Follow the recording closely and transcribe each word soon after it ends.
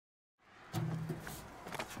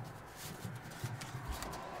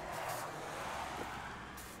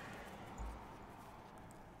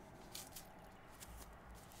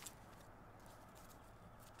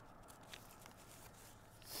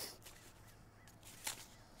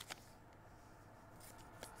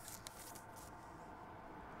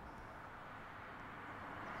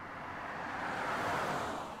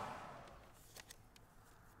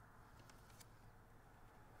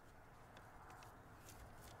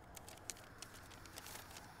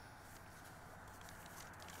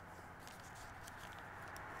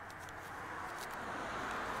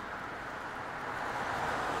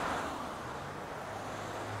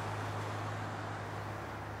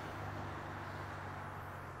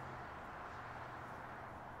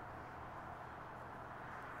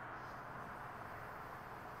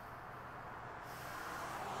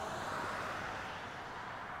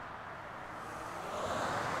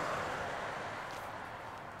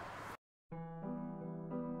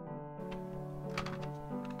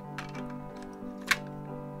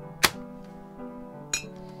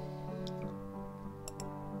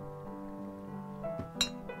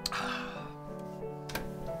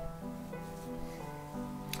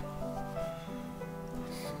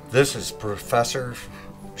This is Professor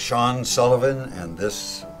Sean Sullivan, and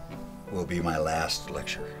this will be my last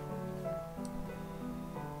lecture.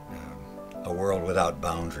 A world without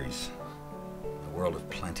boundaries, a world of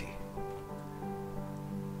plenty.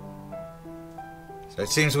 So it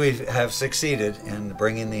seems we have succeeded in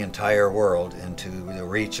bringing the entire world into the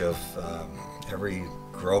reach of every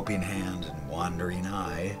groping hand and wandering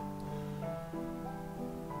eye.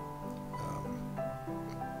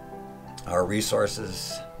 Our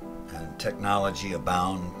resources and technology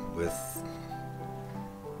abound with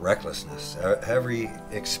recklessness. Every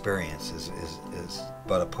experience is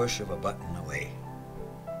but a push of a button away.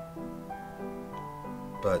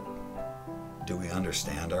 But do we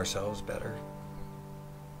understand ourselves better?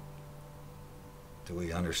 Do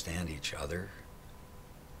we understand each other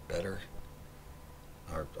better?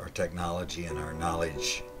 Our technology and our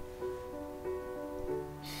knowledge,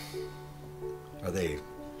 are they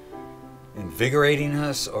invigorating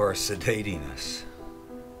us or sedating us?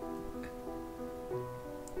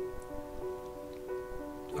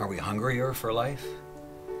 Are we hungrier for life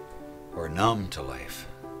or numb to life?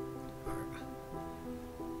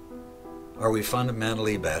 Are we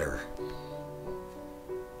fundamentally better,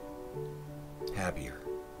 happier,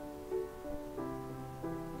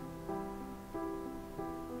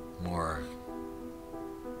 more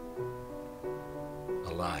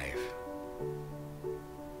alive,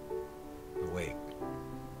 awake,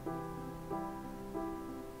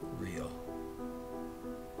 real,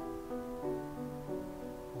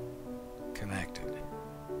 connected?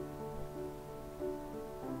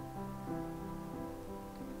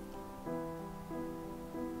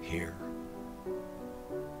 Here.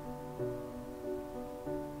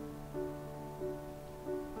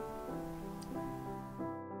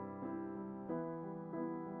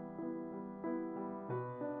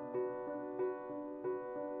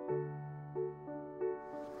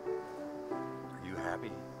 Are you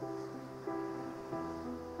happy?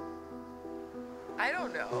 I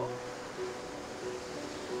don't know.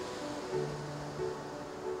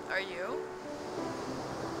 Are you?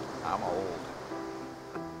 I'm old.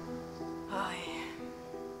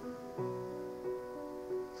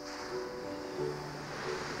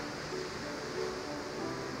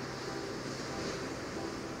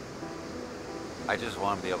 I just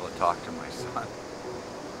want to be able to talk to my son.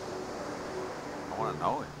 I want to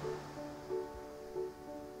know him.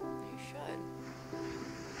 You should.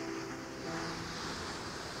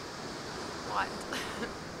 What?